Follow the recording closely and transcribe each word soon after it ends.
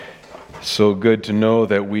So good to know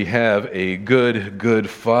that we have a good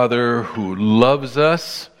Father who loves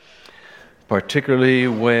us, particularly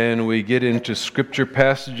when we get into scripture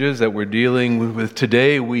passages that we're dealing with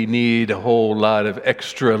today. We need a whole lot of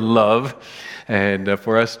extra love and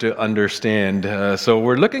for us to understand. So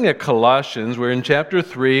we're looking at Colossians. We're in chapter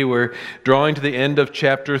 3. We're drawing to the end of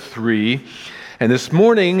chapter 3. And this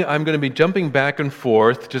morning, I'm going to be jumping back and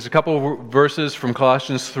forth, just a couple of verses from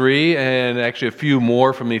Colossians 3 and actually a few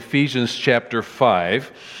more from Ephesians chapter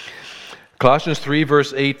 5. Colossians 3,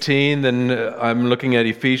 verse 18, then I'm looking at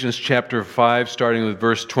Ephesians chapter 5, starting with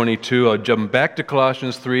verse 22. I'll jump back to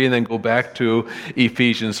Colossians 3 and then go back to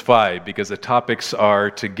Ephesians 5 because the topics are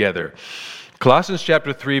together. Colossians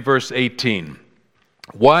chapter 3, verse 18.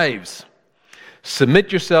 Wives,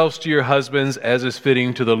 submit yourselves to your husbands as is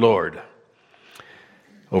fitting to the Lord.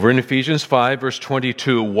 Over in Ephesians 5, verse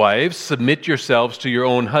 22, wives, submit yourselves to your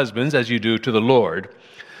own husbands as you do to the Lord.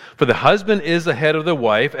 For the husband is the head of the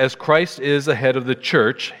wife, as Christ is the head of the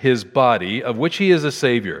church, his body, of which he is a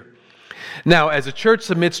Savior. Now, as the church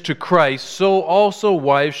submits to Christ, so also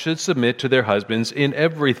wives should submit to their husbands in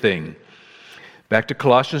everything. Back to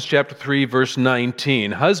Colossians chapter 3, verse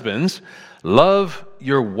 19. Husbands, love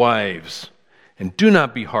your wives, and do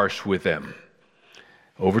not be harsh with them.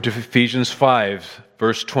 Over to Ephesians 5,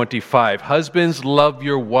 verse 25. Husbands, love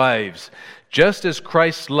your wives, just as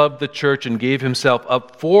Christ loved the church and gave himself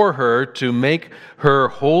up for her to make her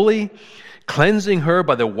holy, cleansing her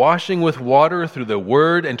by the washing with water through the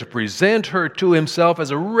word, and to present her to himself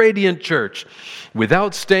as a radiant church,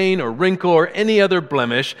 without stain or wrinkle or any other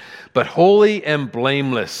blemish, but holy and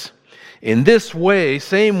blameless. In this way,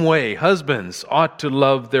 same way, husbands ought to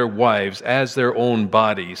love their wives as their own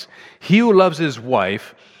bodies. He who loves his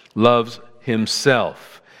wife loves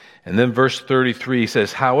himself. And then verse 33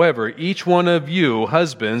 says, however, each one of you,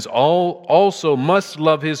 husbands, also must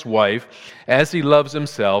love his wife as he loves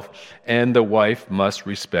himself, and the wife must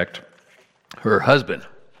respect her husband.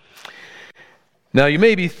 Now you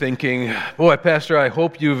may be thinking, boy, Pastor, I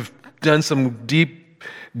hope you've done some deep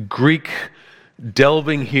Greek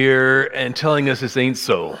delving here and telling us this ain't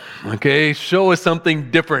so. Okay, show us something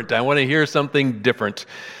different. I want to hear something different.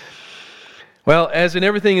 Well, as in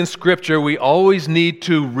everything in Scripture, we always need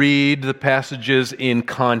to read the passages in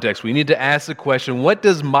context. We need to ask the question, what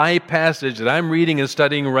does my passage that I'm reading and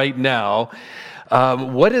studying right now, how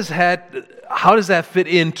does that fit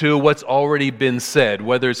into what's already been said,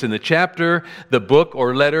 whether it's in the chapter, the book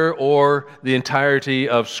or letter, or the entirety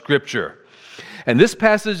of Scripture? And this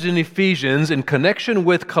passage in Ephesians, in connection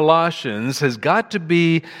with Colossians, has got to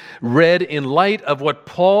be read in light of what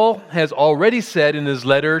Paul has already said in his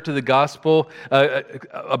letter to the gospel,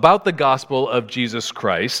 about the gospel of Jesus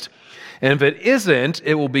Christ. And if it isn't,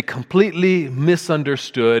 it will be completely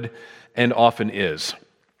misunderstood, and often is.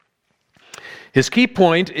 His key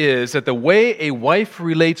point is that the way a wife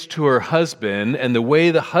relates to her husband and the way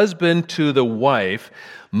the husband to the wife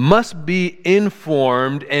must be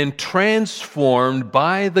informed and transformed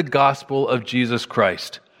by the gospel of Jesus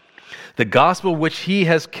Christ. The gospel which he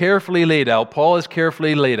has carefully laid out, Paul has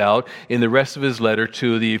carefully laid out in the rest of his letter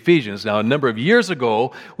to the Ephesians. Now, a number of years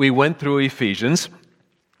ago, we went through Ephesians,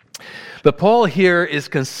 but Paul here is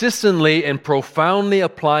consistently and profoundly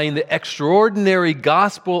applying the extraordinary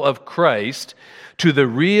gospel of Christ to the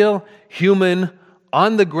real human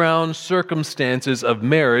on-the-ground circumstances of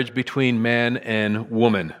marriage between man and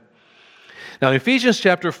woman. Now, in Ephesians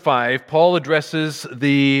chapter 5, Paul addresses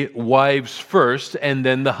the wives first and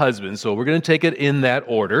then the husbands. So we're going to take it in that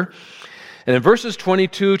order. And in verses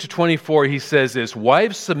 22 to 24, he says this,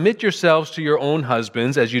 wives, submit yourselves to your own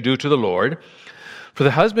husbands as you do to the Lord. For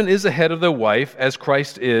the husband is the head of the wife, as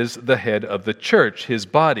Christ is the head of the church, his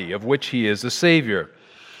body, of which he is the Savior.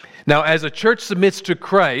 Now, as a church submits to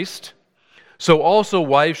Christ, so also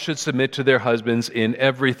wives should submit to their husbands in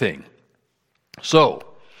everything. So,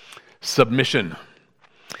 submission.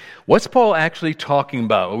 What's Paul actually talking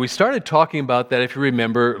about? Well, we started talking about that, if you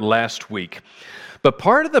remember, last week. But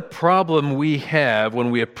part of the problem we have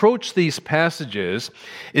when we approach these passages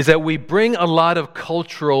is that we bring a lot of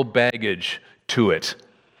cultural baggage to it.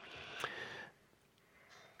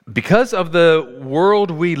 Because of the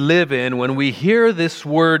world we live in, when we hear this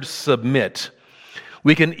word submit,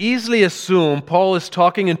 we can easily assume Paul is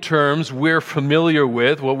talking in terms we're familiar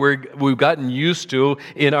with, what we've gotten used to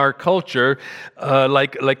in our culture,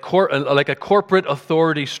 like a corporate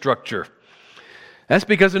authority structure. That's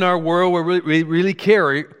because in our world we really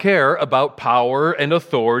care about power and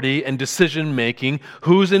authority and decision-making,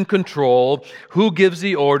 who's in control, who gives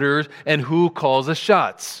the orders, and who calls the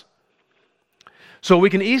shots. So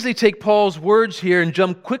we can easily take Paul's words here and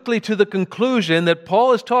jump quickly to the conclusion that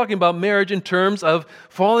Paul is talking about marriage in terms of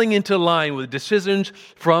falling into line with decisions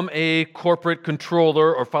from a corporate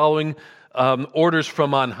controller or following orders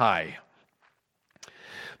from on high.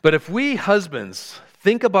 But if we husbands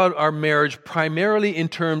think about our marriage primarily in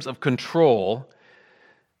terms of control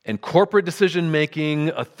and corporate decision-making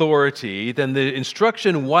authority, then the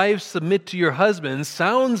instruction, wives, submit to your husbands,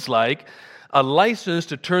 sounds like a license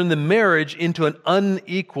to turn the marriage into an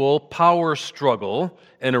unequal power struggle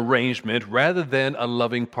and arrangement rather than a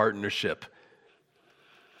loving partnership.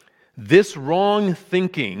 This wrong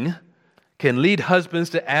thinking can lead husbands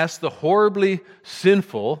to ask the horribly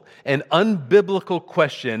sinful and unbiblical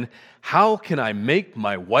question, how can I make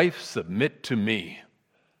my wife submit to me?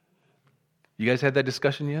 You guys had that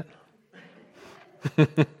discussion yet?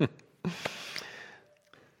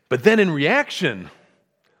 But then in reaction,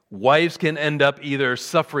 wives can end up either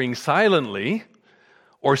suffering silently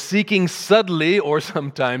or seeking subtly or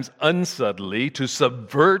sometimes unsubtly to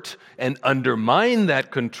subvert and undermine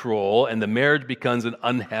that control, and the marriage becomes an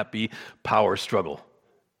unhappy power struggle.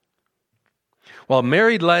 While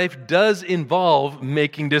married life does involve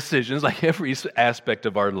making decisions, like every aspect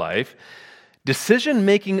of our life,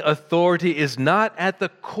 decision-making authority is not at the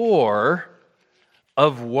core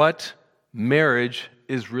of what marriage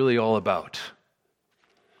is really all about.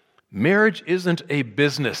 Marriage isn't a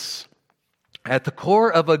business. At the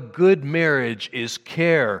core of a good marriage is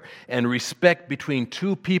care and respect between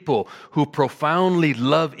two people who profoundly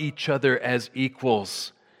love each other as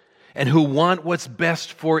equals and who want what's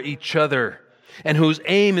best for each other and whose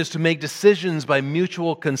aim is to make decisions by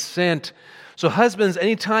mutual consent. So husbands,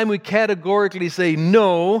 anytime we categorically say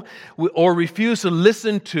no or refuse to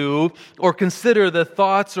listen to or consider the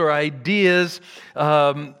thoughts or ideas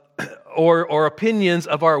or opinions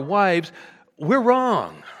of our wives, we're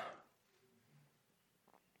wrong.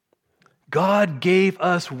 God gave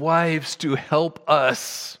us wives to help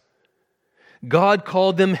us. God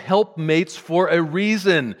called them helpmates for a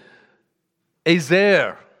reason.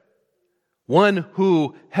 Ezer, one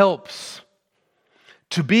who helps.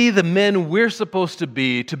 To be the men we're supposed to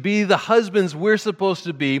be the husbands we're supposed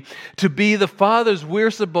to be the fathers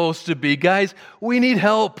we're supposed to be. Guys, we need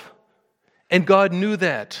help. And God knew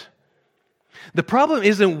that. The problem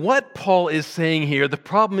isn't what Paul is saying here. The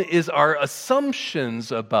problem is our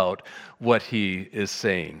assumptions about what he is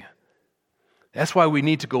saying. That's why we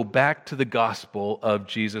need to go back to the gospel of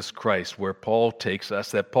Jesus Christ, where Paul takes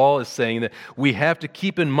us, that Paul is saying that we have to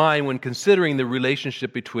keep in mind when considering the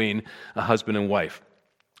relationship between a husband and wife.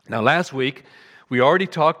 Now, last week, we already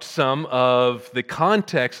talked some of the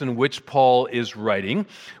context in which Paul is writing.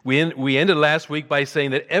 We ended last week by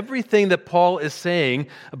saying that everything that Paul is saying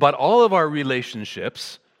about all of our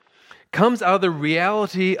relationships comes out of the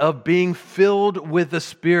reality of being filled with the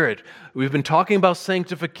Spirit. We've been talking about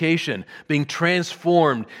sanctification, being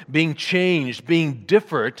transformed, being changed, being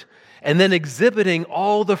different, and then exhibiting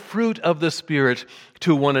all the fruit of the Spirit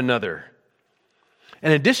to one another.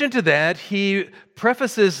 In addition to that, he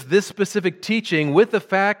prefaces this specific teaching with the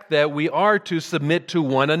fact that we are to submit to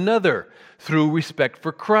one another through respect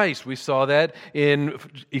for Christ. We saw that in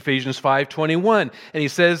Ephesians 5:21. And he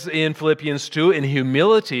says in Philippians 2, in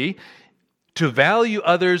humility, to value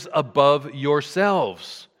others above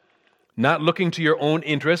yourselves, not looking to your own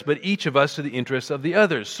interest, but each of us to the interests of the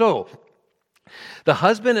others. So, the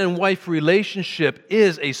husband and wife relationship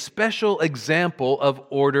is a special example of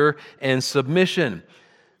order and submission.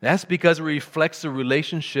 That's because it reflects the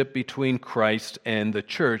relationship between Christ and the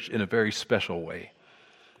church in a very special way.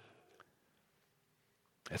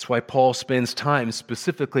 That's why Paul spends time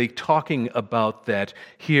specifically talking about that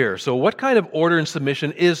here. So what kind of order and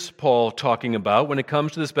submission is Paul talking about when it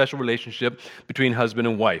comes to the special relationship between husband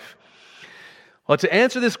and wife? Well, to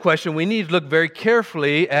answer this question, we need to look very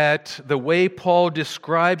carefully at the way Paul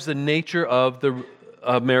describes the nature of the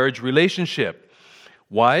marriage relationship.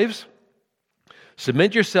 Wives,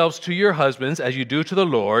 submit yourselves to your husbands as you do to the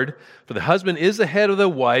Lord, for the husband is the head of the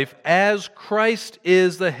wife, as Christ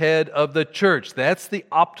is the head of the church. That's the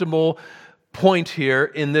optimal point here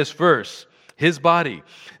in this verse. His body.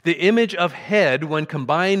 The image of head, when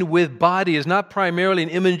combined with body, is not primarily an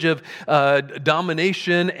image of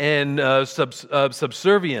domination and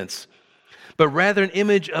subservience, but rather an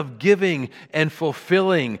image of giving and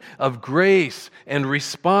fulfilling, of grace and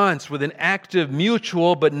response with an active,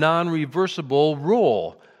 mutual, but non-reversible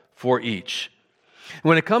role for each.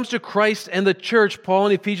 When it comes to Christ and the church, Paul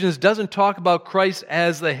in Ephesians doesn't talk about Christ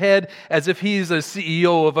as the head as if he's a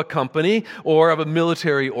CEO of a company or of a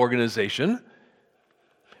military organization.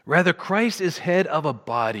 Rather, Christ is head of a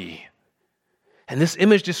body. And this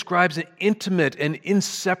image describes an intimate and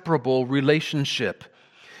inseparable relationship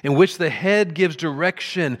in which the head gives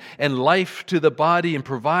direction and life to the body and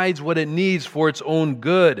provides what it needs for its own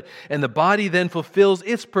good. And the body then fulfills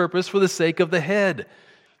its purpose for the sake of the head.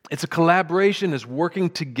 It's a collaboration, it's working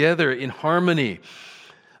together in harmony.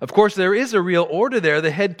 Of course, there is a real order there.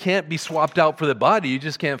 The head can't be swapped out for the body. You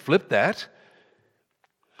just can't flip that.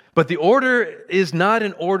 But the order is not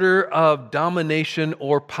an order of domination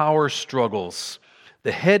or power struggles.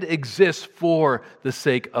 The head exists for the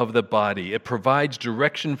sake of the body. It provides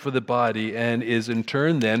direction for the body and is in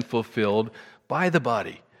turn then fulfilled by the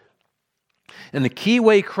body. And the key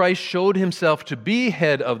way Christ showed himself to be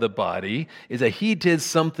head of the body is that he did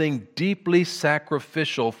something deeply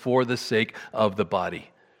sacrificial for the sake of the body.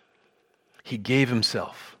 He gave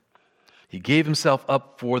himself. He gave himself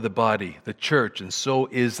up for the body, the church, and so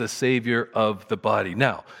is the Savior of the body.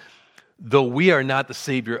 Now, though we are not the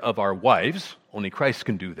Savior of our wives, only Christ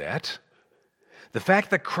can do that, the fact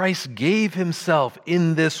that Christ gave himself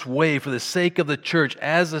in this way for the sake of the church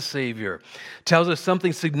as a Savior tells us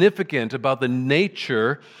something significant about the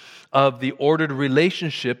nature of the ordered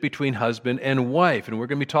relationship between husband and wife. And we're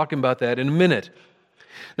going to be talking about that in a minute.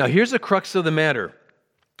 Now, here's the crux of the matter.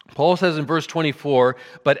 Paul says in verse 24,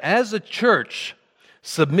 "But as the church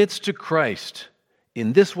submits to Christ,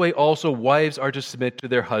 in this way also wives are to submit to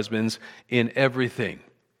their husbands in everything."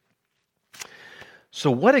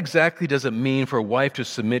 So what exactly does it mean for a wife to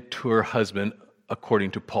submit to her husband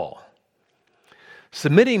according to Paul?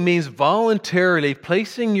 Submitting means voluntarily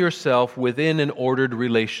placing yourself within an ordered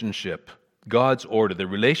relationship. God's order. The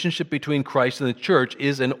relationship between Christ and the church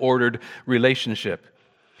is an ordered relationship.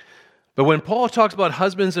 But when Paul talks about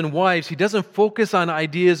husbands and wives, he doesn't focus on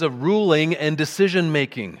ideas of ruling and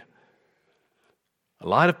decision-making. A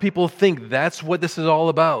lot of people think that's what this is all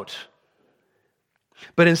about.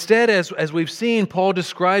 But instead, as we've seen, Paul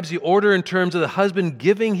describes the order in terms of the husband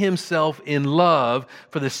giving himself in love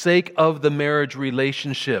for the sake of the marriage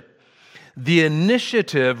relationship. The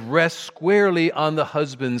initiative rests squarely on the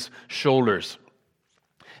husband's shoulders.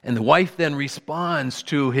 And the wife then responds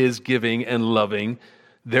to his giving and loving,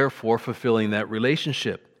 therefore fulfilling that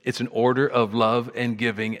relationship. It's an order of love and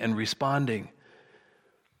giving and responding.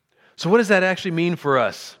 So what does that actually mean for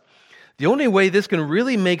us? The only way this can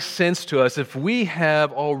really make sense to us if we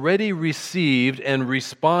have already received and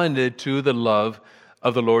responded to the love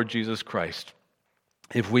of the Lord Jesus Christ.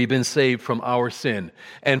 If we've been saved from our sin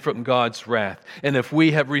and from God's wrath, and if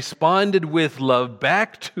we have responded with love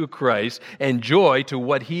back to Christ and joy to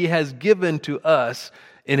what He has given to us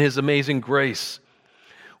in His amazing grace,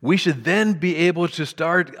 we should then be able to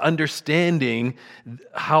start understanding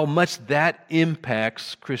how much that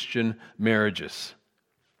impacts Christian marriages.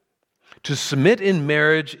 To submit in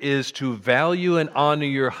marriage is to value and honor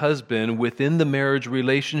your husband within the marriage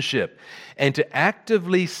relationship and to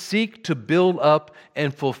actively seek to build up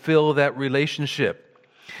and fulfill that relationship.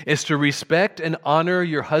 It's to respect and honor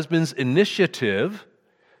your husband's initiative,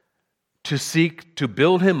 to seek to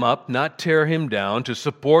build him up, not tear him down, to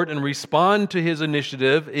support and respond to his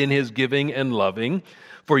initiative in his giving and loving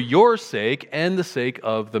for your sake and the sake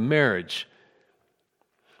of the marriage.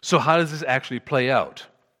 So how does this actually play out?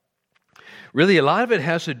 Really, a lot of it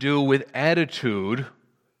has to do with attitude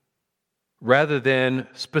rather than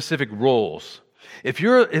specific roles. If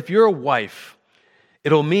you're a wife,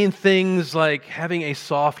 it'll mean things like having a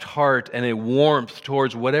soft heart and a warmth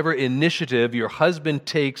towards whatever initiative your husband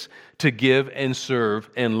takes to give and serve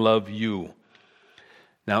and love you.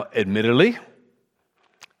 Now, admittedly,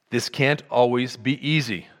 this can't always be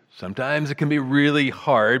easy. Sometimes it can be really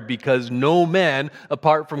hard because no man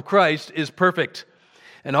apart from Christ is perfect.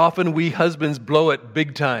 And often we husbands blow it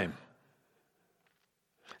big time.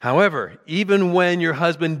 However, even when your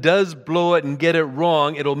husband does blow it and get it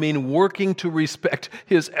wrong, it'll mean working to respect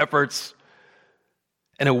his efforts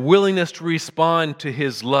and a willingness to respond to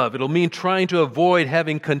his love. It'll mean trying to avoid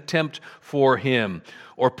having contempt for him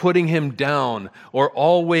or putting him down or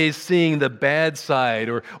always seeing the bad side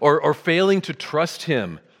or failing to trust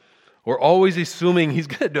him or always assuming he's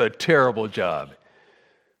going to do a terrible job.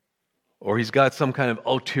 Or he's got some kind of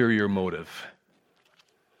ulterior motive.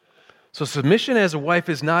 So submission as a wife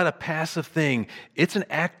is not a passive thing. It's an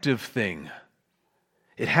active thing.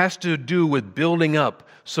 It has to do with building up,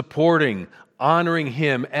 supporting, honoring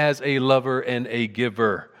him as a lover and a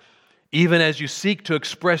giver. Even as you seek to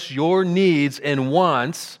express your needs and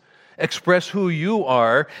wants, express who you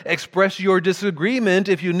are, express your disagreement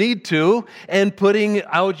if you need to, and putting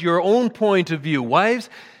out your own point of view. Wives,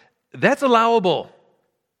 that's allowable.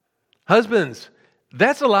 Husbands,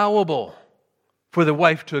 that's allowable for the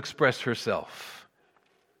wife to express herself.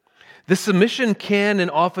 This submission can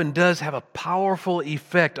and often does have a powerful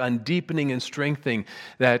effect on deepening and strengthening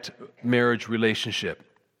that marriage relationship.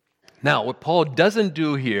 Now, what Paul doesn't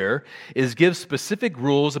do here is give specific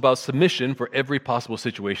rules about submission for every possible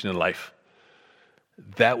situation in life.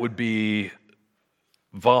 That would be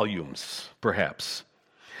volumes, perhaps.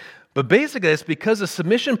 But basically, it's because the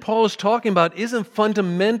submission Paul is talking about isn't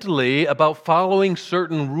fundamentally about following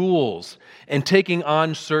certain rules and taking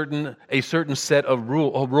on a certain set of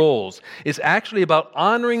roles. It's actually about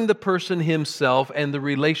honoring the person himself and the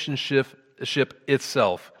relationship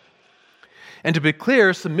itself. And to be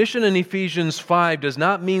clear, submission in Ephesians 5 does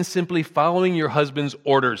not mean simply following your husband's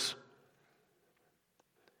orders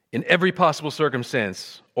in every possible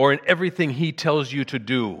circumstance or in everything he tells you to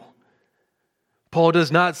do. Paul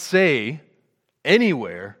does not say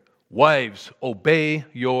anywhere, "Wives, obey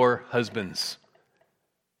your husbands."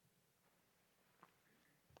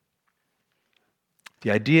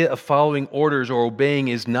 The idea of following orders or obeying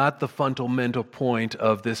is not the fundamental point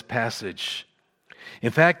of this passage.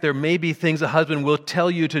 In fact, there may be things a husband will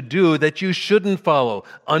tell you to do that you shouldn't follow.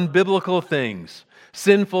 Unbiblical things,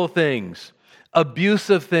 sinful things,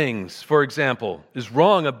 abusive things, for example, is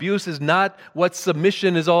wrong. Abuse is not what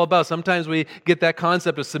submission is all about. Sometimes we get that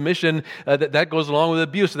concept of submission that goes along with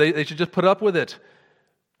abuse. They should just put up with it.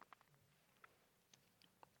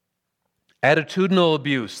 Attitudinal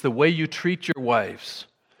abuse, the way you treat your wives.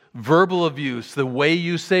 Verbal abuse, the way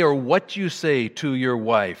you say or what you say to your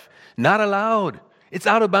wife. Not allowed. It's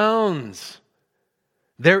out of bounds.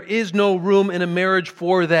 There is no room in a marriage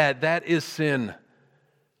for that. That is sin.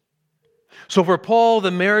 So for Paul, the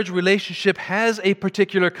marriage relationship has a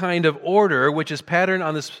particular kind of order, which is patterned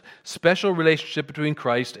on this special relationship between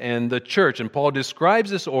Christ and the church. And Paul describes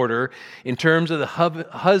this order in terms of the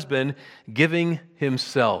husband giving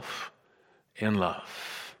himself in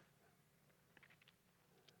love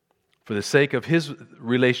for the sake of his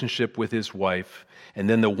relationship with his wife, and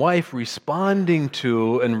then the wife responding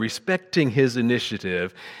to and respecting his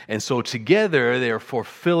initiative. And so together they are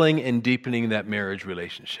fulfilling and deepening that marriage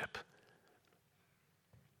relationship.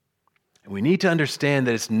 And we need to understand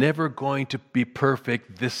that it's never going to be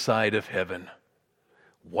perfect this side of heaven.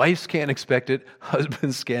 Wives can't expect it,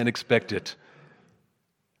 husbands can't expect it.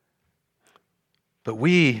 But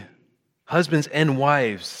we, husbands and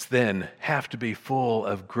wives, then have to be full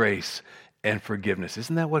of grace and forgiveness.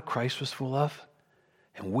 Isn't that what Christ was full of?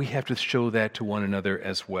 And we have to show that to one another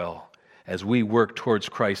as well as we work towards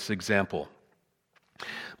Christ's example.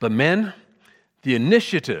 But men, the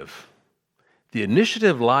initiative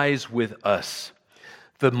lies with us.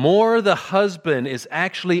 The more the husband is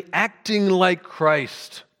actually acting like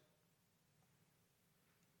Christ,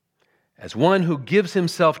 as one who gives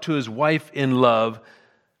himself to his wife in love,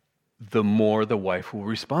 the more the wife will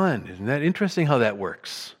respond. Isn't that interesting how that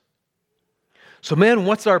works? So men,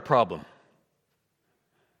 what's our problem?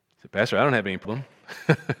 I said, Pastor, I don't have any problem.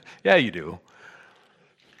 Yeah, you do.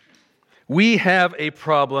 We have a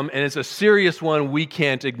problem, and it's a serious one we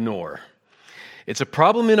can't ignore. It's a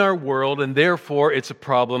problem in our world, and therefore it's a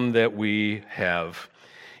problem that we have.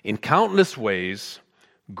 In countless ways,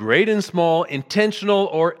 great and small, intentional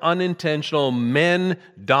or unintentional, men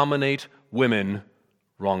dominate women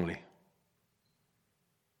wrongly.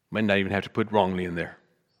 Might not even have to put wrongly in there.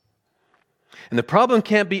 And the problem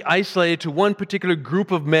can't be isolated to one particular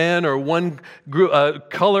group of men or one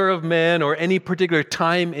color of men or any particular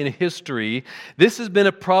time in history. This has been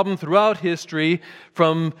a problem throughout history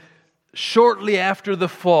from shortly after the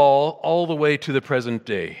fall all the way to the present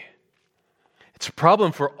day. It's a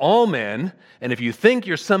problem for all men, and if you think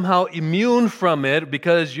you're somehow immune from it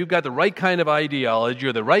because you've got the right kind of ideology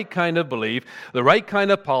or the right kind of belief, the right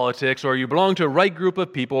kind of politics, or you belong to a right group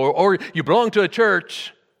of people, or you belong to a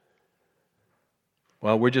church,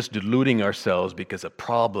 well, we're just deluding ourselves because a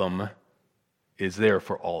problem is there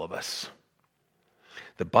for all of us.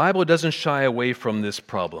 The Bible doesn't shy away from this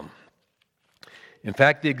problem. In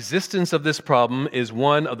fact, the existence of this problem is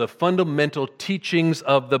one of the fundamental teachings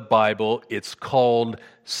of the Bible. It's called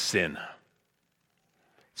sin.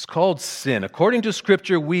 It's called sin. According to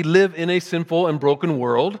Scripture, we live in a sinful and broken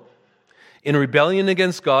world, in rebellion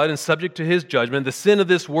against God and subject to His judgment. The sin of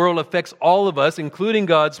this world affects all of us, including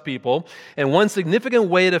God's people. And one significant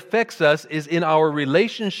way it affects us is in our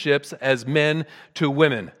relationships as men to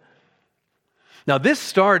women. Now, this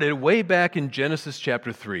started way back in Genesis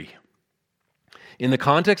chapter 3. In the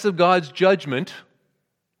context of God's judgment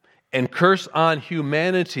and curse on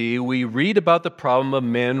humanity, we read about the problem of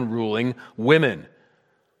men ruling women.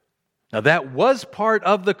 Now, that was part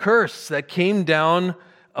of the curse that came down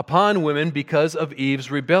upon women because of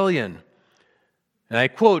Eve's rebellion. And I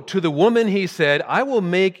quote, "To the woman he said, I will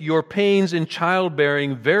make your pains in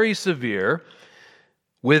childbearing very severe.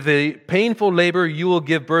 With a painful labor you will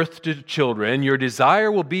give birth to children. Your desire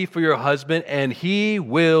will be for your husband, and he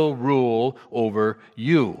will rule over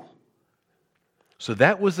you." So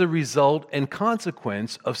that was the result and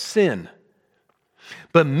consequence of sin.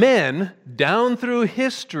 But men, down through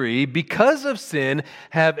history, because of sin,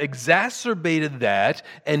 have exacerbated that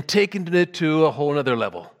and taken it to a whole other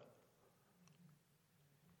level.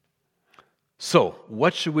 So,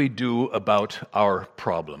 what should we do about our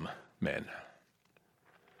problem, men?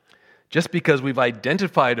 Just because we've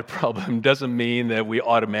identified a problem doesn't mean that we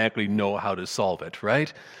automatically know how to solve it,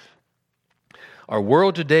 right? Our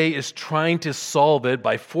world today is trying to solve it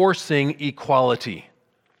by forcing equality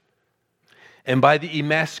and by the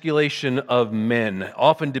emasculation of men,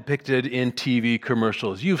 often depicted in TV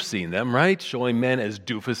commercials. You've seen them, right? Showing men as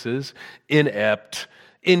doofuses, inept,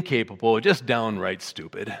 incapable, just downright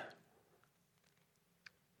stupid.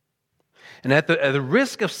 And at the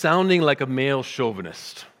risk of sounding like a male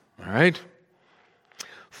chauvinist, all right,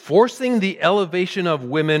 forcing the elevation of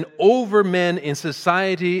women over men in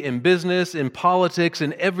society, in business, in politics,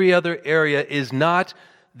 in every other area is not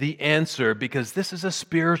the answer, because this is a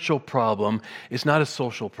spiritual problem. It's not a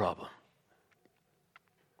social problem.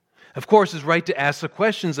 Of course, it's right to ask the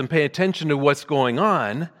questions and pay attention to what's going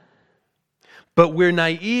on, but we're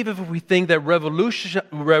naive if we think that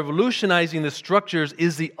revolutionizing the structures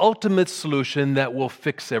is the ultimate solution that will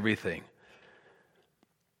fix everything.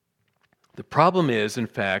 The problem is, in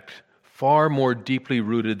fact, far more deeply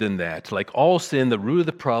rooted than that. Like all sin, the root of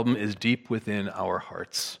the problem is deep within our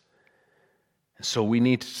hearts. And so we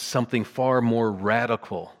need something far more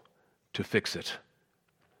radical to fix it.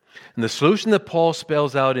 And the solution that Paul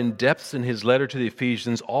spells out in depth in his letter to the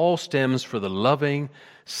Ephesians all stems from the loving,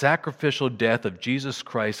 sacrificial death of Jesus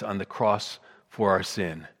Christ on the cross for our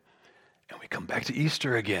sin. And we come back to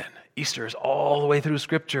Easter again. Easter is all the way through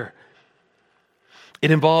Scripture.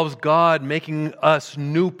 It involves God making us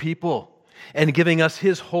new people and giving us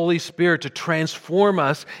His Holy Spirit to transform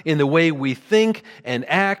us in the way we think and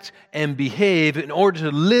act and behave in order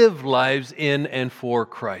to live lives in and for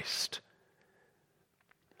Christ.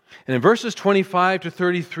 And in verses 25 to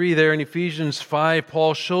 33 there in Ephesians 5,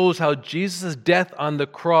 Paul shows how Jesus' death on the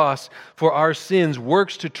cross for our sins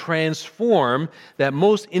works to transform that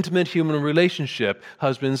most intimate human relationship,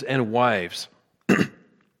 husbands and wives. And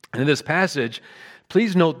in this passage,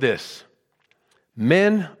 please note this: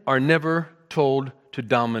 men are never told to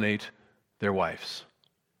dominate their wives.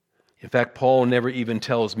 In fact, Paul never even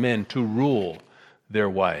tells men to rule their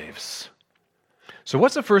wives. So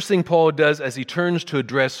what's the first thing Paul does as he turns to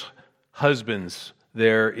address husbands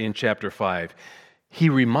there in chapter 5? He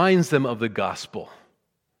reminds them of the gospel.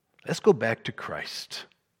 Let's go back to Christ.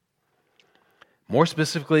 More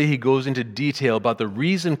specifically, he goes into detail about the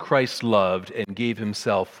reason Christ loved and gave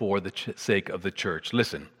himself for the sake of the church.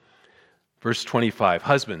 Listen, verse 25,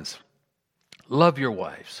 "Husbands, love your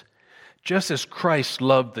wives, just as Christ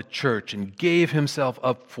loved the church and gave himself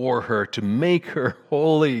up for her to make her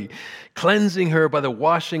holy, cleansing her by the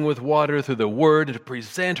washing with water through the word, and to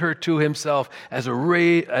present her to himself as a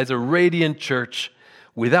radiant church,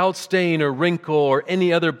 without stain or wrinkle or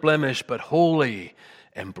any other blemish, but holy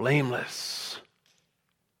and blameless."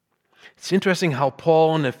 It's interesting how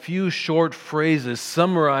Paul, in a few short phrases,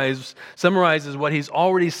 summarizes what he's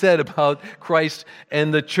already said about Christ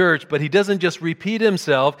and the church, but he doesn't just repeat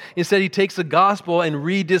himself. Instead, he takes the gospel and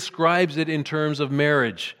re-describes it in terms of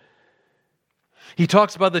marriage. He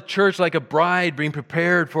talks about the church like a bride being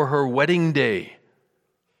prepared for her wedding day,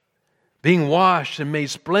 being washed and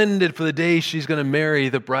made splendid for the day she's going to marry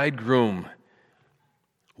the bridegroom.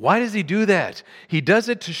 Why does he do that? He does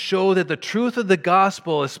it to show that the truth of the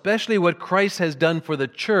gospel, especially what Christ has done for the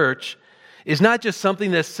church, is not just something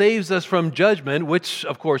that saves us from judgment, which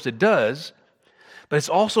of course it does, but it's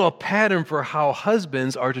also a pattern for how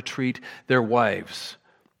husbands are to treat their wives.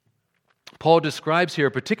 Paul describes here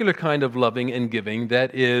a particular kind of loving and giving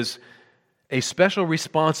that is a special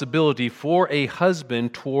responsibility for a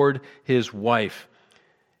husband toward his wife.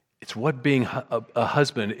 It's what being a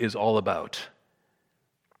husband is all about.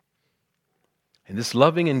 And this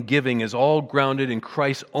loving and giving is all grounded in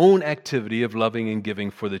Christ's own activity of loving and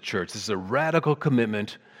giving for the church. This is a radical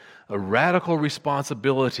commitment, a radical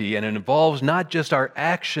responsibility, and it involves not just our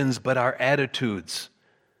actions, but our attitudes.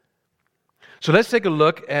 So let's take a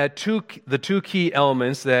look at the two key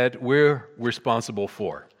elements that we're responsible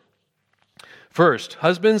for. First,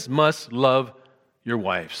 husbands must love your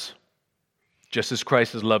wives. just as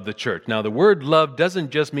Christ has loved the church. Now, the word love doesn't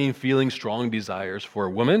just mean feeling strong desires for a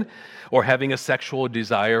woman or having a sexual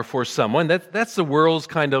desire for someone. That's the world's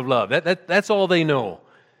kind of love. That's all they know.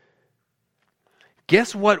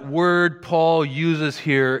 Guess what word Paul uses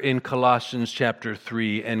here in Colossians chapter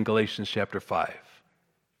 3 and Galatians chapter 5?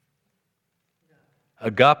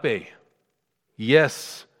 Agape.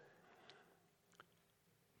 Yes.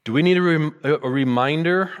 Do we need a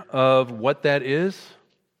reminder of what that is?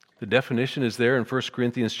 The definition is there in 1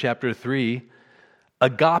 Corinthians chapter 3.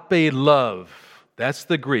 Agape love, that's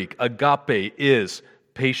the Greek. Agape is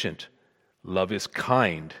patient. Love is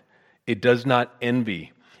kind. It does not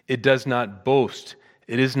envy. It does not boast.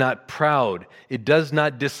 It is not proud. It does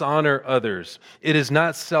not dishonor others. It is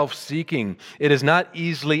not self-seeking. It is not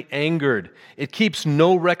easily angered. It keeps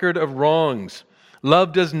no record of wrongs.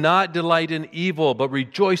 Love does not delight in evil, but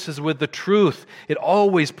rejoices with the truth. It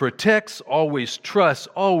always protects, always trusts,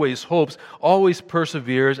 always hopes, always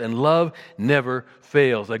perseveres, and love never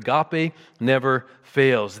fails. Agape never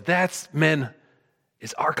fails. That's, men,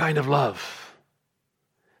 is our kind of love.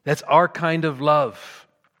 That's our kind of love.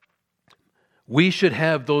 We should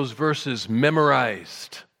have those verses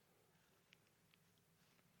memorized.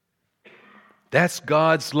 That's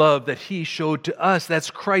God's love that He showed to us. That's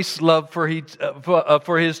Christ's love for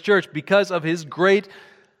His church because of His great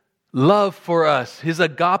love for us, His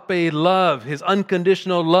agape love, His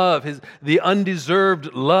unconditional love, the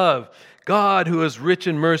undeserved love. God, who is rich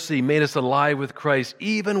in mercy, made us alive with Christ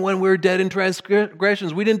even when we're dead in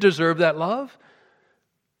transgressions. We didn't deserve that love,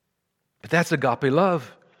 but that's agape love.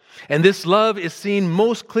 And this love is seen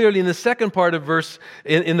most clearly in the second part of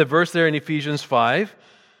in the verse there in Ephesians 5.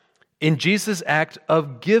 In Jesus' act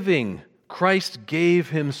of giving, Christ gave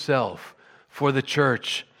Himself for the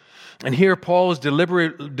church. And here Paul is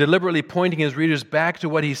deliberately pointing his readers back to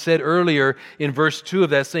what he said earlier in verse 2 of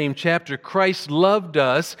that same chapter. Christ loved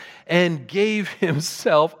us and gave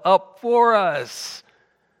Himself up for us.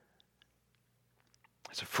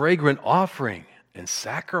 It's a fragrant offering and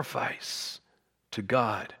sacrifice to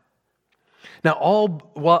God. Now,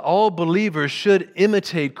 while all believers should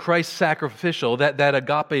imitate Christ's sacrificial, that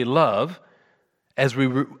agape love, as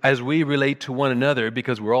we relate to one another,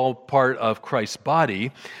 because we're all part of Christ's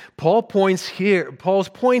body, Paul's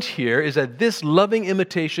point here is that this loving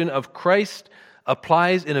imitation of Christ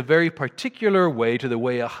applies in a very particular way to the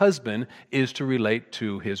way a husband is to relate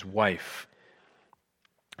to his wife.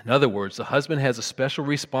 In other words, the husband has a special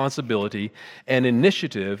responsibility and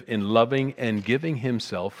initiative in loving and giving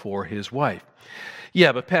himself for his wife.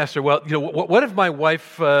 Yeah, but Pastor, well, what if my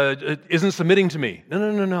wife isn't submitting to me?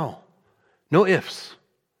 No. No ifs.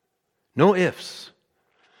 No ifs.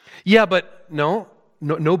 Yeah, but no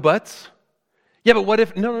buts. Yeah, but what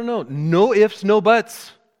if? No. No ifs, no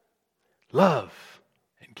buts. Love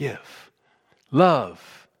and give.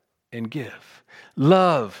 Love and give.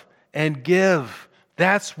 Love and give.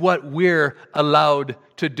 That's what we're allowed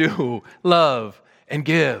to do. Love and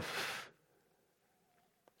give.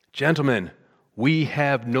 Gentlemen, we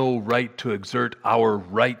have no right to exert our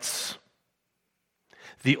rights.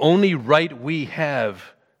 The only right we have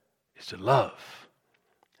is to love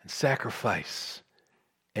and sacrifice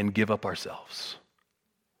and give up ourselves.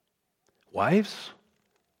 Wives,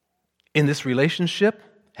 in this relationship,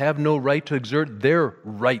 have no right to exert their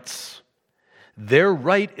rights. Their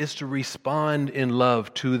right is to respond in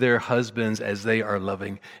love to their husbands as they are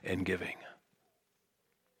loving and giving.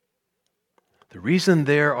 The reason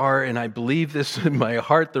there are, and I believe this in my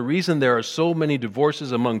heart, the reason there are so many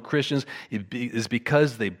divorces among Christians is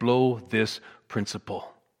because they blow this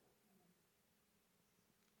principle.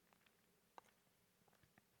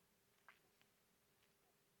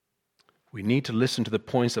 We need to listen to the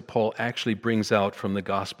points that Paul actually brings out from the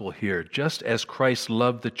gospel here. Just as Christ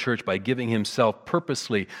loved the church by giving Himself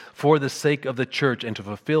purposely for the sake of the church and to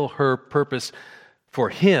fulfill her purpose for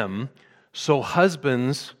Him, so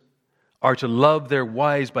husbands are to love their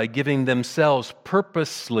wives by giving themselves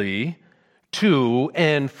purposely to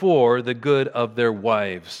and for the good of their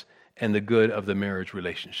wives and the good of the marriage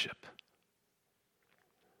relationship.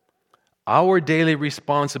 Our daily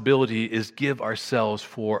responsibility is give ourselves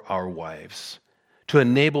for our wives, to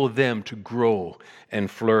enable them to grow and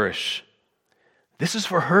flourish. This is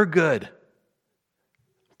for her good,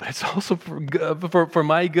 but it's also for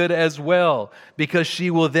my good as well, because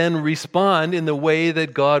she will then respond in the way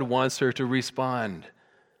that God wants her to respond.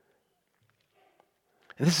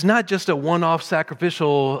 And this is not just a one-off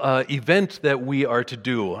sacrificial event that we are to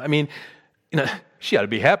do. I mean, she ought to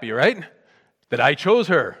be happy, right? That I chose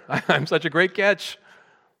her. I'm such a great catch.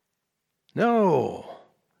 No.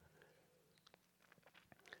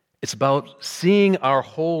 It's about seeing our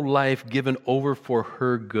whole life given over for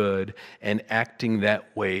her good and acting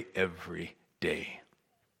that way every day.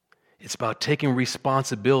 It's about taking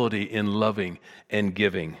responsibility in loving and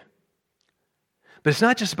giving. But it's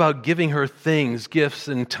not just about giving her things, gifts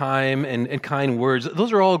and time and kind words.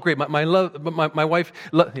 Those are all great. My wife,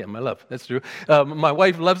 my love, that's true. My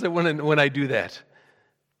wife loves it when I do that.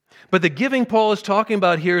 But the giving Paul is talking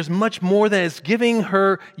about here is much more than it's giving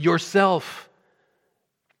her yourself.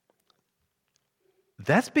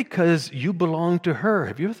 That's because you belong to her.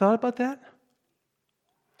 Have you ever thought about that?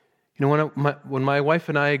 You know, when my wife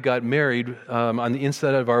and I got married, on the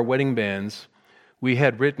inside of our wedding bands, we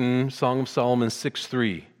had written Song of Solomon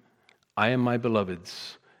 6:3, I am my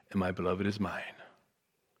beloved's, and my beloved is mine.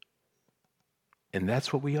 And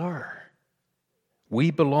that's what we are. We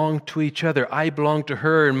belong to each other. I belong to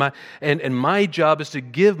her, and my job is to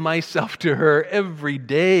give myself to her every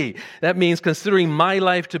day. That means considering my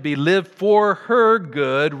life to be lived for her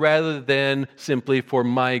good rather than simply for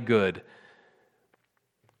my good.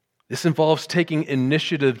 This involves taking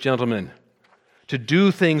initiative, gentlemen, to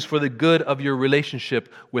do things for the good of your relationship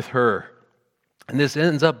with her. And this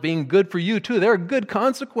ends up being good for you too. There are good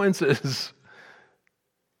consequences.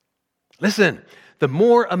 Listen, the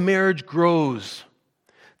more a marriage grows,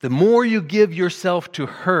 the more you give yourself to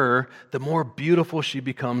her, the more beautiful she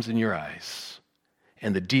becomes in your eyes,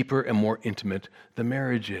 and the deeper and more intimate the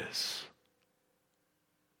marriage is.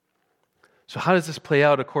 So how does this play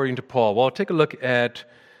out according to Paul? Well, take a look at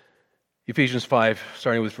Ephesians 5,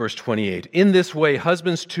 starting with verse 28. In this way,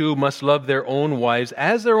 husbands too must love their own wives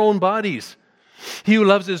as their own bodies. He who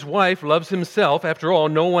loves his wife loves himself. After all,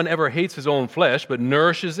 no one ever hates his own flesh, but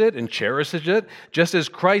nourishes it and cherishes it, just as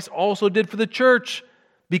Christ also did for the church,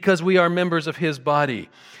 because we are members of his body.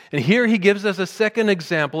 And here he gives us a second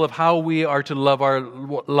example of how we are to love our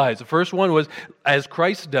lives. The first one was as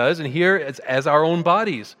Christ does, and here it's as our own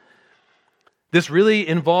bodies. This really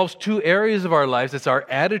involves two areas of our lives. It's our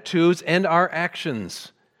attitudes and our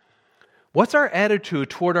actions. What's our attitude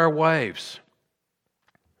toward our wives?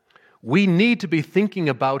 We need to be thinking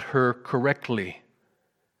about her correctly.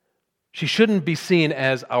 She shouldn't be seen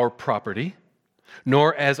as our property,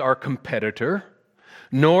 nor as our competitor,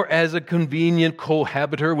 nor as a convenient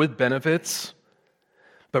cohabiter with benefits,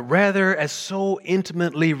 but rather as so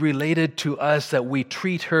intimately related to us that we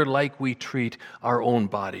treat her like we treat our own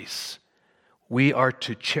bodies. We are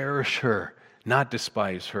to cherish her, not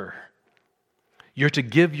despise her. You're to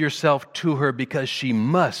give yourself to her because she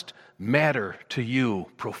must matter to you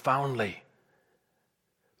profoundly.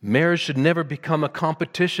 Marriage should never become a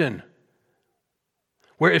competition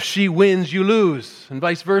where if she wins, you lose, and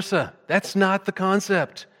vice versa. That's not the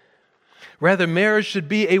concept. Rather, marriage should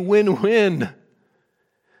be a win-win.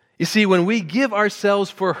 You see, when we give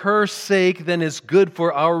ourselves for her sake, then it's good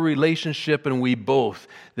for our relationship, and we both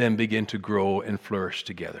then begin to grow and flourish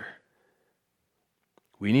together.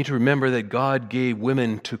 We need to remember that God gave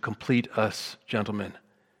women to complete us, gentlemen,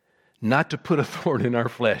 not to put a thorn in our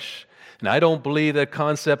flesh. And I don't believe that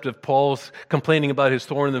concept of Paul's complaining about his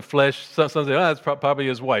thorn in the flesh. Some say, that's probably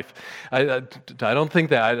his wife. I don't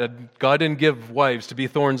think that. God didn't give wives to be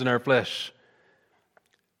thorns in our flesh.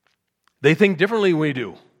 They think differently than we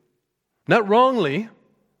do. Not wrongly,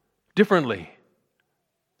 differently.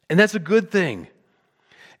 And that's a good thing.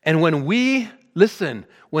 And when we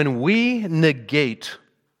negate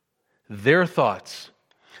their thoughts,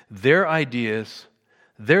 their ideas,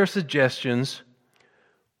 their suggestions,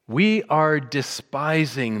 we are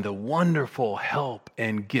despising the wonderful help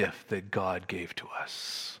and gift that God gave to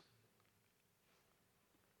us.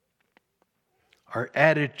 Our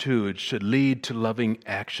attitude should lead to loving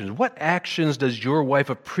actions. What actions does your wife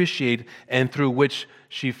appreciate and through which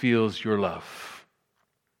she feels your love?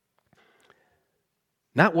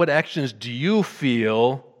 Not what actions do you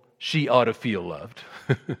feel she ought to feel loved.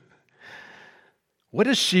 What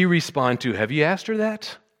does she respond to? Have you asked her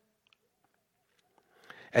that?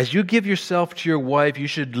 As you give yourself to your wife, you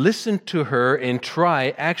should listen to her and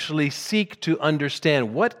actually seek to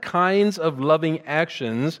understand what kinds of loving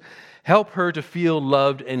actions help her to feel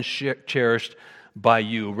loved and cherished by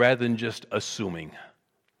you, rather than just assuming.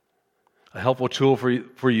 A helpful tool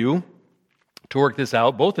for you to work this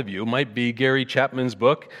out, both of you, might be Gary Chapman's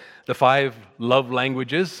book, The 5 Love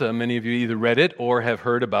Languages. Many of you either read it or have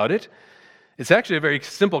heard about it. It's actually a very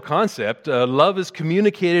simple concept. Love is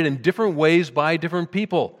communicated in different ways by different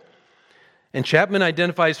people. And Chapman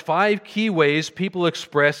identifies 5 key ways people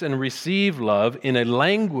express and receive love in a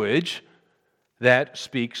language that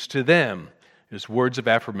speaks to them. There's words of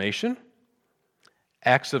affirmation,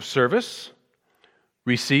 acts of service,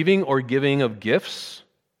 receiving or giving of gifts,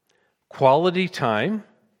 quality time,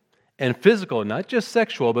 and physical, not just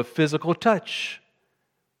sexual, but physical touch.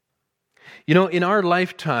 You know, in our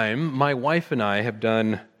lifetime, my wife and I have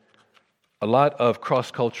done a lot of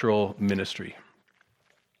cross-cultural ministry.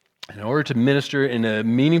 In order to minister in a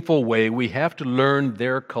meaningful way, we have to learn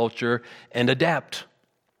their culture and adapt.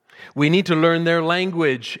 We need to learn their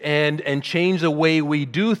language and change the way we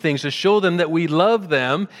do things to show them that we love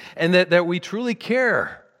them and that we truly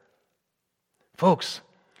care. Folks,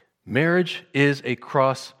 marriage is a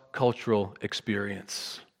cross-cultural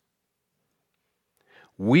experience.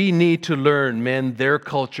 We need to learn, men, their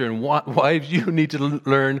culture, and wives, you need to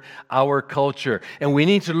learn our culture. And we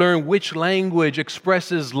need to learn which language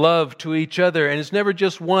expresses love to each other. And it's never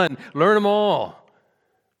just one. Learn them all.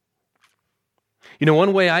 You know,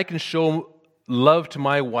 one way I can show love to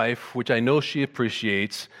my wife, which I know she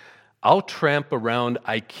appreciates, I'll tramp around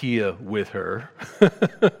IKEA with her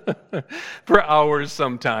for hours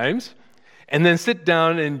sometimes, and then sit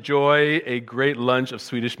down and enjoy a great lunch of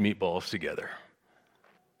Swedish meatballs together.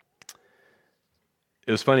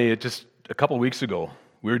 It was funny, just a couple weeks ago,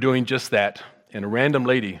 we were doing just that, and a random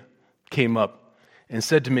lady came up and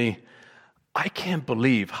said to me, "I can't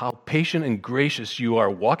believe how patient and gracious you are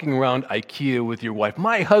walking around IKEA with your wife.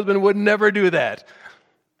 My husband would never do that."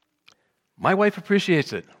 My wife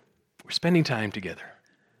appreciates it. We're spending time together.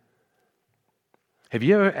 Have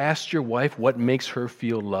you ever asked your wife what makes her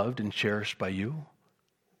feel loved and cherished by you?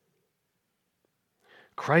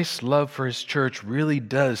 Christ's love for his church really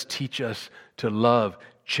does teach us to love,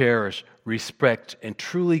 cherish, respect, and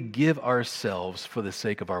truly give ourselves for the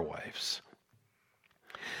sake of our wives.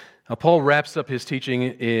 Now, Paul wraps up his teaching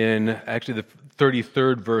in actually the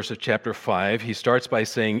 33rd verse of chapter 5. He starts by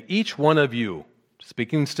saying, "Each one of you,"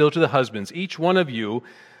 speaking still to the husbands, "each one of you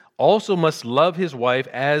also must love his wife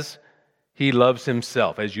as he loves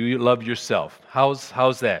himself, as you love yourself."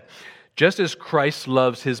 How's that? Just as Christ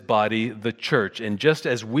loves his body, the church, and just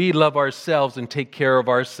as we love ourselves and take care of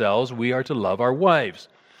ourselves, we are to love our wives.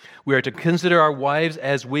 We are to consider our wives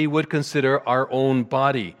as we would consider our own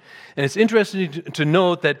body. And it's interesting to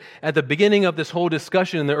note that at the beginning of this whole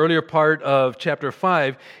discussion in the earlier part of chapter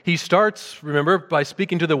 5, he starts, remember, by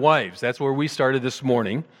speaking to the wives. That's where we started this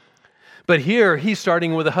morning. But here, he's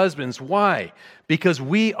starting with the husbands. Why? Because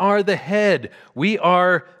we are the head. We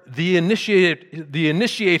are the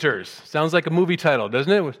initiators. Sounds like a movie title,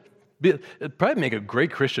 doesn't it? It'd probably make a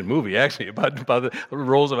great Christian movie, actually, about the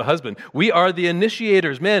roles of a husband. We are the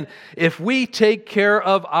initiators. Men, if we take care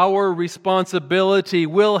of our responsibility,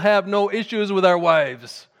 we'll have no issues with our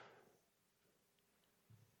wives.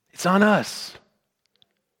 It's on us.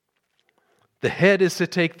 The head is to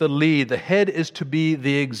take the lead. The head is to be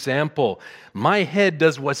the example. My head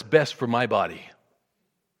does what's best for my body.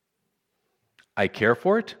 I care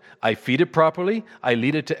for it. I feed it properly. I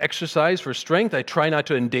lead it to exercise for strength. I try not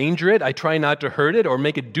to endanger it. I try not to hurt it or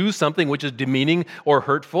make it do something which is demeaning or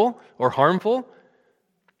hurtful or harmful.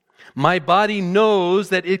 My body knows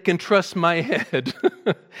that it can trust my head,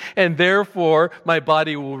 and therefore my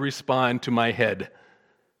body will respond to my head.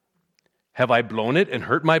 Have I blown it and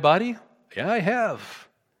hurt my body? Yeah, I have.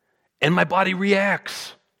 And my body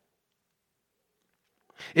reacts.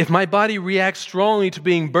 If my body reacts strongly to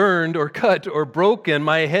being burned or cut or broken,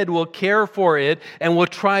 my head will care for it and will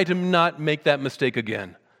try to not make that mistake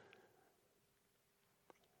again.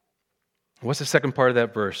 What's the second part of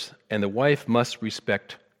that verse? And the wife must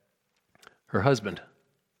respect her husband.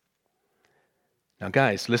 Now,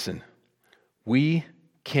 guys, listen. We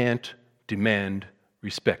can't demand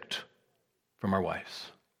respect from our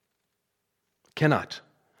wives. Cannot.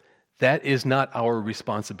 That is not our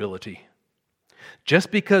responsibility. Just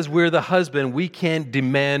because we're the husband, we can't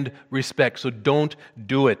demand respect, so don't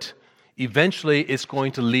do it. Eventually, it's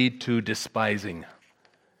going to lead to despising.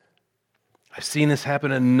 I've seen this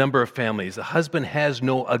happen in a number of families. The husband has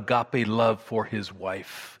no agape love for his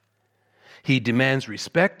wife. He demands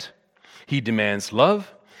respect, he demands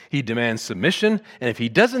love, he demands submission, and if he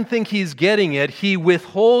doesn't think he's getting it, he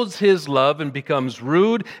withholds his love and becomes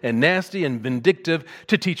rude and nasty and vindictive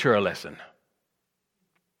to teach her a lesson.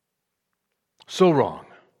 So wrong.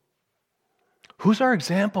 Who's our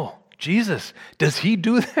example? Jesus. Does he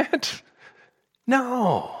do that?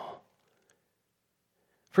 No.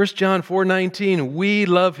 1 John 4:19, we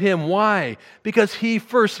love him. Why? Because he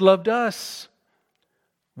first loved us.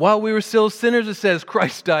 While we were still sinners, it says,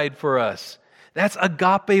 Christ died for us. That's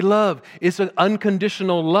agape love. It's an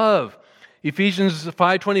unconditional love. Ephesians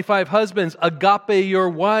 5:25, husbands, agape your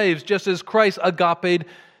wives, just as Christ agape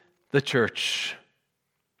the church.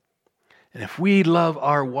 And if we love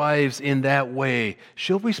our wives in that way,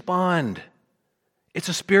 she'll respond. It's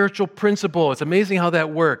a spiritual principle. It's amazing how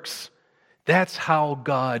that works. That's how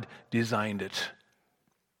God designed it.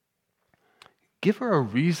 Give her a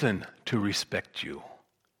reason to respect you.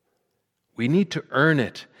 We need to earn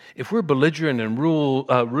it. If we're belligerent and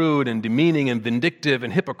rude and demeaning and vindictive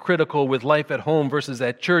and hypocritical with life at home versus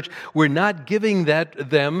at church, we're not giving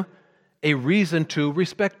them a reason to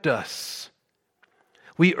respect us.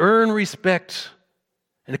 We earn respect,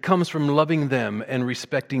 and it comes from loving them and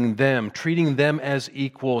respecting them, treating them as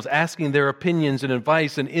equals, asking their opinions and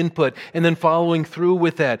advice and input, and then following through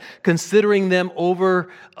with that, considering them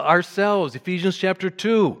over ourselves. Ephesians chapter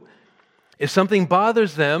 2. If something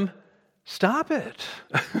bothers them, stop it.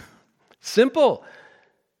 Simple.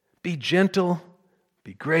 Be gentle,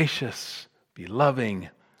 be gracious, be loving,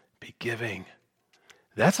 be giving.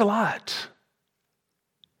 That's a lot.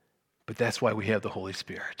 But that's why we have the Holy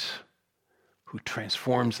Spirit, who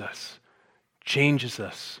transforms us, changes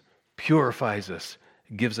us, purifies us,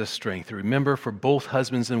 gives us strength. Remember, for both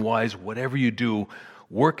husbands and wives, whatever you do,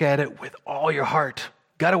 work at it with all your heart.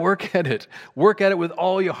 Got to work at it. Work at it with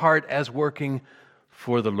all your heart as working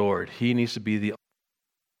for the Lord. He needs to be the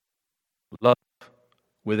love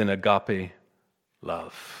with an agape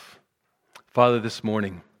love. Father, this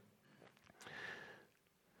morning,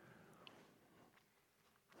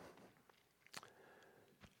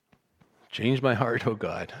 change my heart, oh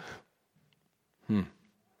God.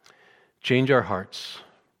 Change our hearts.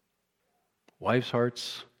 Wives'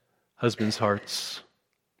 hearts, husbands' hearts.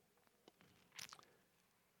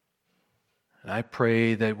 And I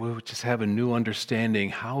pray that we'll just have a new understanding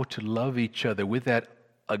how to love each other with that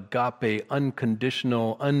agape,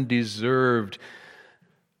 unconditional, undeserved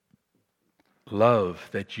love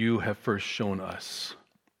that you have first shown us.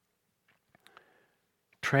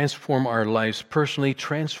 Transform our lives personally,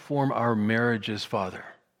 transform our marriages, Father.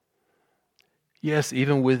 Yes,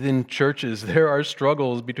 even within churches, there are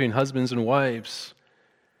struggles between husbands and wives.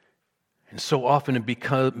 And so often it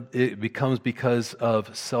becomes because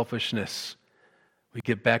of selfishness. We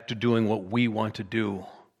get back to doing what we want to do.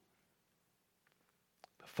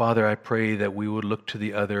 Father, I pray that we would look to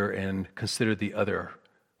the other and consider the other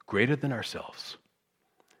greater than ourselves,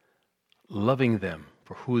 loving them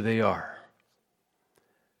for who they are.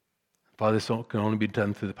 Father, this can only be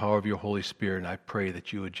done through the power of your Holy Spirit, and I pray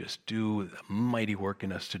that you would just do a mighty work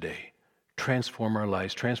in us today. Transform our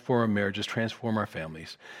lives, transform our marriages, transform our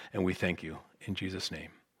families, and we thank you. In Jesus'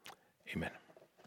 name, amen.